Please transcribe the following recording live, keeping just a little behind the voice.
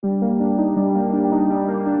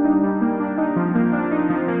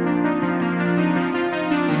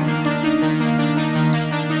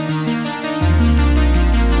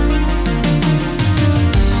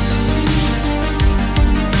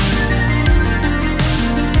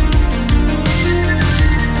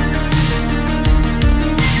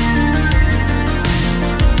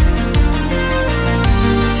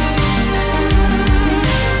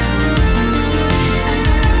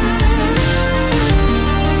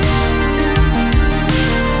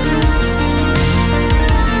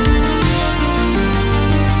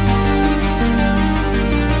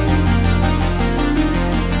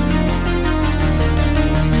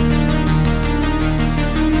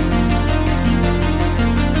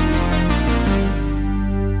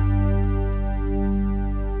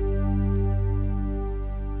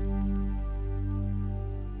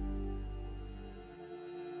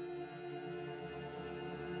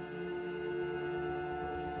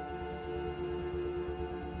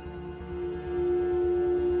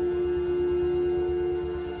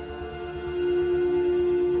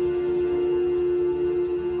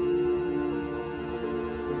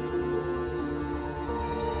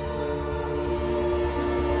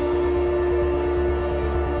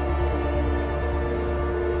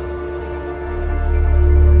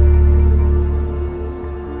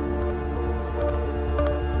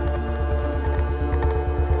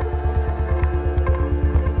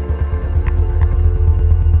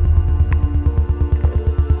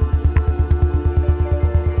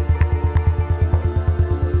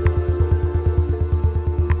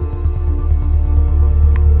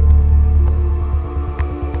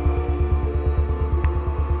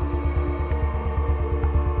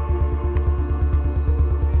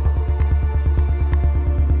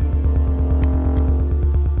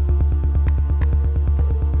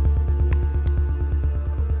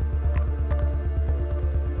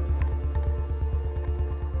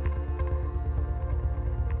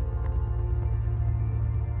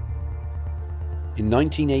In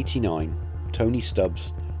 1989, Tony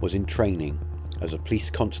Stubbs was in training as a police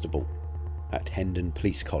constable at Hendon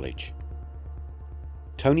Police College.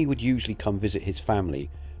 Tony would usually come visit his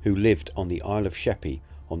family who lived on the Isle of Sheppey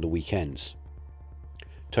on the weekends.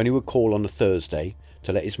 Tony would call on a Thursday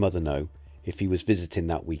to let his mother know if he was visiting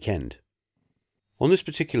that weekend. On this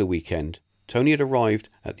particular weekend, Tony had arrived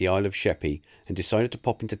at the Isle of Sheppey and decided to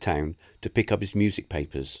pop into town to pick up his music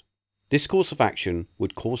papers. This course of action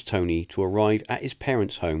would cause Tony to arrive at his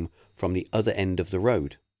parents' home from the other end of the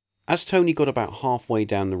road. As Tony got about halfway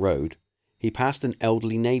down the road, he passed an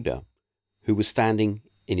elderly neighbour who was standing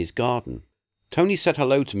in his garden. Tony said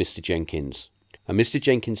hello to Mr. Jenkins, and Mr.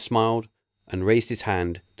 Jenkins smiled and raised his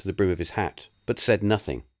hand to the brim of his hat, but said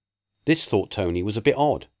nothing. This, thought Tony, was a bit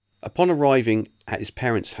odd. Upon arriving at his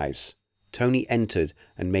parents' house, Tony entered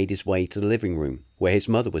and made his way to the living room where his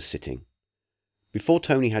mother was sitting. Before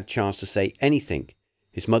Tony had chance to say anything,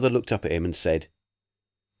 his mother looked up at him and said,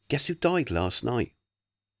 "Guess who died last night?"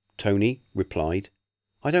 Tony replied,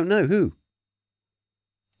 "I don't know, who?"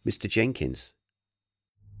 "Mr. Jenkins."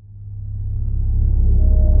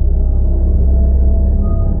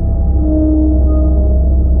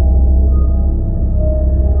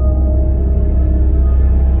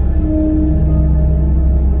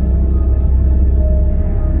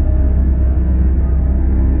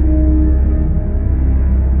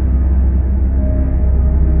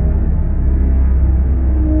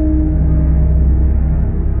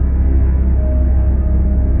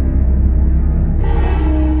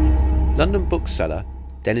 London bookseller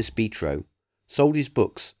Dennis Beatrow sold his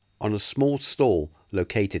books on a small stall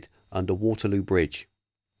located under Waterloo Bridge.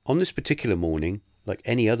 On this particular morning, like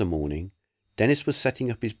any other morning, Dennis was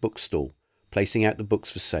setting up his bookstall, placing out the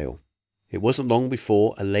books for sale. It wasn't long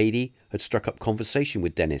before a lady had struck up conversation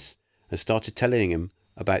with Dennis and started telling him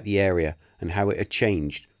about the area and how it had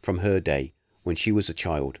changed from her day when she was a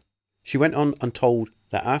child. She went on and told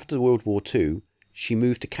that after World War II, she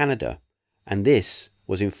moved to Canada, and this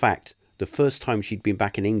was in fact the first time she'd been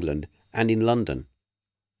back in England and in London.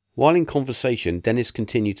 While in conversation, Dennis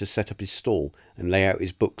continued to set up his stall and lay out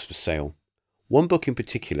his books for sale. One book in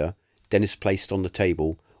particular Dennis placed on the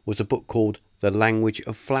table was a book called The Language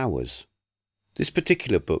of Flowers. This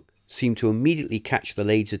particular book seemed to immediately catch the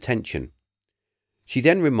lady's attention. She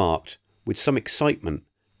then remarked with some excitement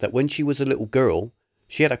that when she was a little girl,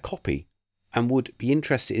 she had a copy and would be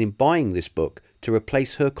interested in buying this book to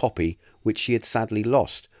replace her copy which she had sadly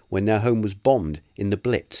lost when their home was bombed in the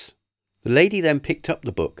Blitz. The lady then picked up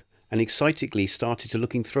the book and excitedly started to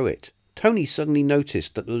looking through it. Tony suddenly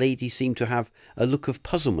noticed that the lady seemed to have a look of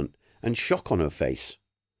puzzlement and shock on her face.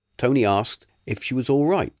 Tony asked if she was all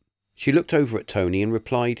right. She looked over at Tony and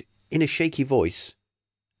replied in a shaky voice,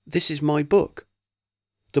 "This is my book.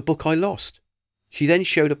 The book I lost." She then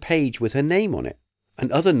showed a page with her name on it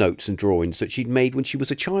and other notes and drawings that she'd made when she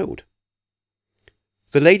was a child.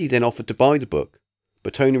 The lady then offered to buy the book,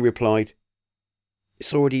 but Tony replied,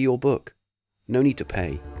 "It's already your book. No need to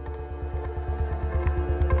pay."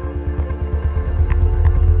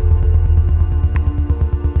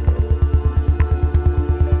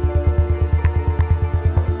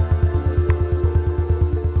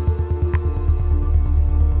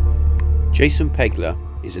 Jason Pegler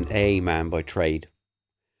is an AA man by trade.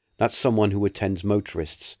 That's someone who attends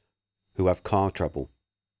motorists who have car trouble.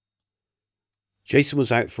 Jason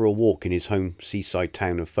was out for a walk in his home seaside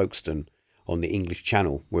town of Folkestone on the English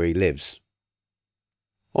Channel where he lives.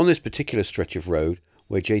 On this particular stretch of road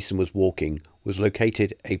where Jason was walking was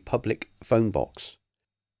located a public phone box.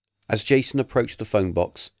 As Jason approached the phone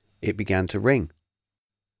box, it began to ring.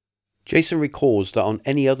 Jason recalls that on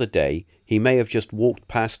any other day he may have just walked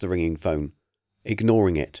past the ringing phone,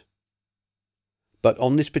 ignoring it. But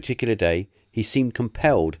on this particular day he seemed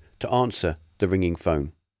compelled to answer the ringing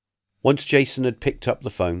phone. Once Jason had picked up the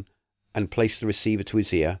phone and placed the receiver to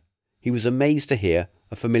his ear, he was amazed to hear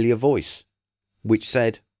a familiar voice, which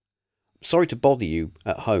said, "Sorry to bother you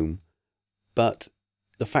at home, but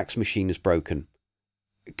the fax machine is broken.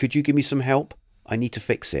 Could you give me some help? I need to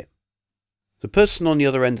fix it." The person on the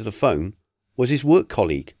other end of the phone was his work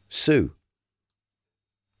colleague, Sue.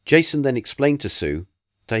 Jason then explained to Sue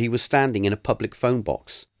that he was standing in a public phone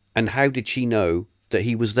box, and how did she know that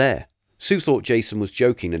he was there? Sue thought Jason was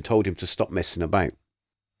joking and told him to stop messing about.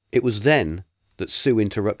 It was then that Sue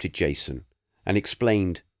interrupted Jason and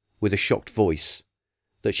explained with a shocked voice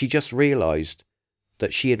that she just realised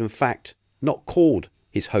that she had in fact not called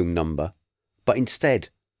his home number, but instead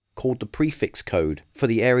called the prefix code for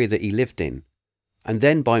the area that he lived in, and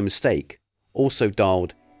then by mistake also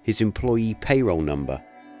dialed his employee payroll number,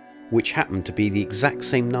 which happened to be the exact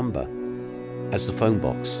same number as the phone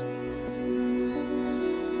box.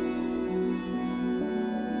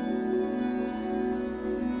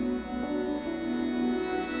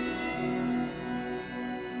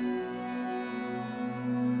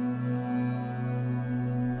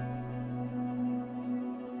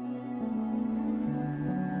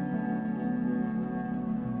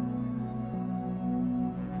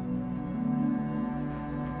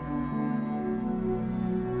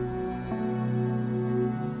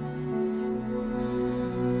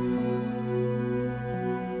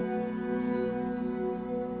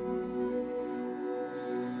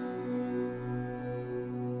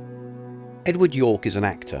 Edward York is an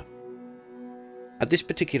actor. At this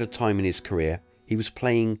particular time in his career, he was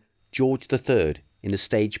playing George III in the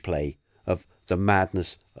stage play of The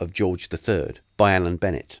Madness of George III by Alan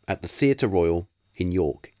Bennett at the Theatre Royal in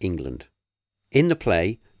York, England. In the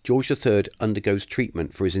play, George III undergoes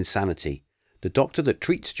treatment for his insanity. The doctor that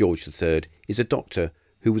treats George III is a doctor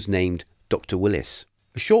who was named Dr. Willis.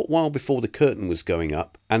 A short while before the curtain was going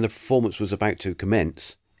up and the performance was about to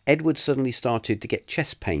commence, Edward suddenly started to get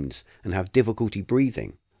chest pains and have difficulty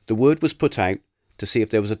breathing. The word was put out to see if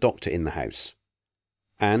there was a doctor in the house.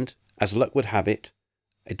 And, as luck would have it,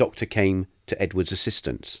 a doctor came to Edward's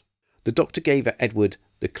assistance. The doctor gave Edward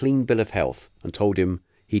the clean bill of health and told him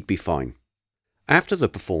he'd be fine. After the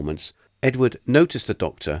performance, Edward noticed the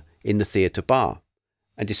doctor in the theatre bar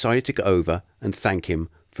and decided to go over and thank him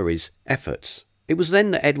for his efforts. It was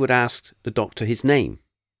then that Edward asked the doctor his name,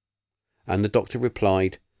 and the doctor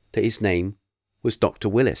replied that his name was Dr.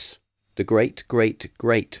 Willis, the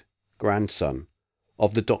great-great-great-grandson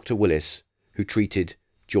of the Dr. Willis who treated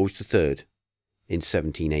George III in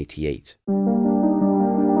 1788.